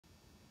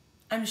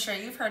I'm sure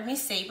you've heard me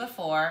say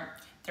before,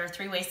 there are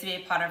 3 ways to be a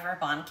part of our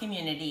bond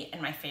community,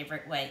 and my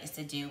favorite way is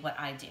to do what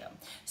I do.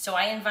 So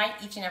I invite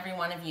each and every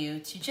one of you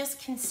to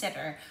just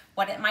consider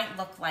what it might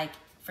look like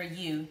for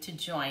you to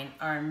join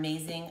our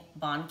amazing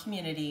bond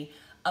community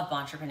of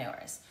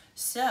entrepreneurs.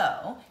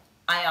 So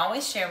I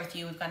always share with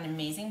you, we've got an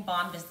amazing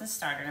bond business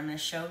starter, and I'm going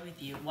to show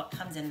with you what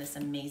comes in this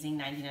amazing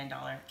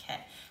 $99 kit.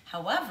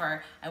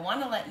 However, I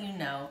want to let you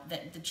know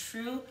that the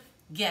true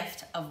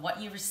gift of what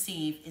you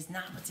receive is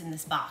not what's in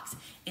this box.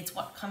 It's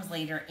what comes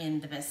later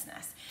in the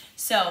business.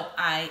 So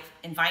I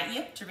invite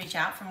you to reach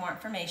out for more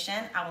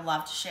information. I would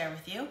love to share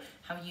with you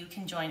how you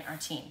can join our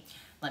team.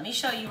 Let me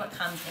show you what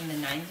comes in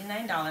the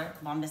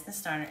 $99 Bond Business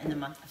Starter in the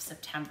month of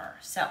September.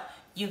 So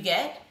you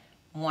get,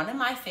 one of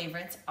my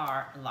favorites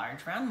are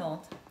large round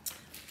mold.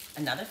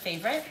 Another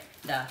favorite,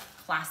 the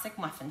classic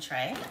muffin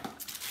tray,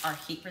 our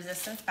heat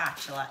resistant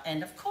spatula,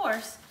 and of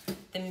course,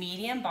 the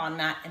medium bond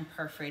mat and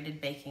perforated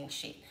baking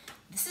sheet.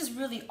 This is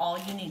really all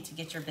you need to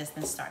get your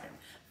business started.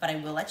 But I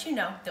will let you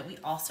know that we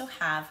also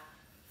have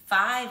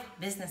 5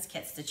 business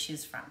kits to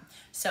choose from.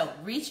 So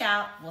reach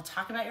out, we'll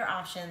talk about your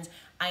options.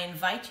 I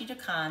invite you to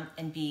come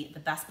and be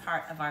the best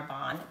part of our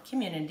bond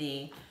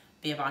community,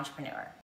 be an entrepreneur.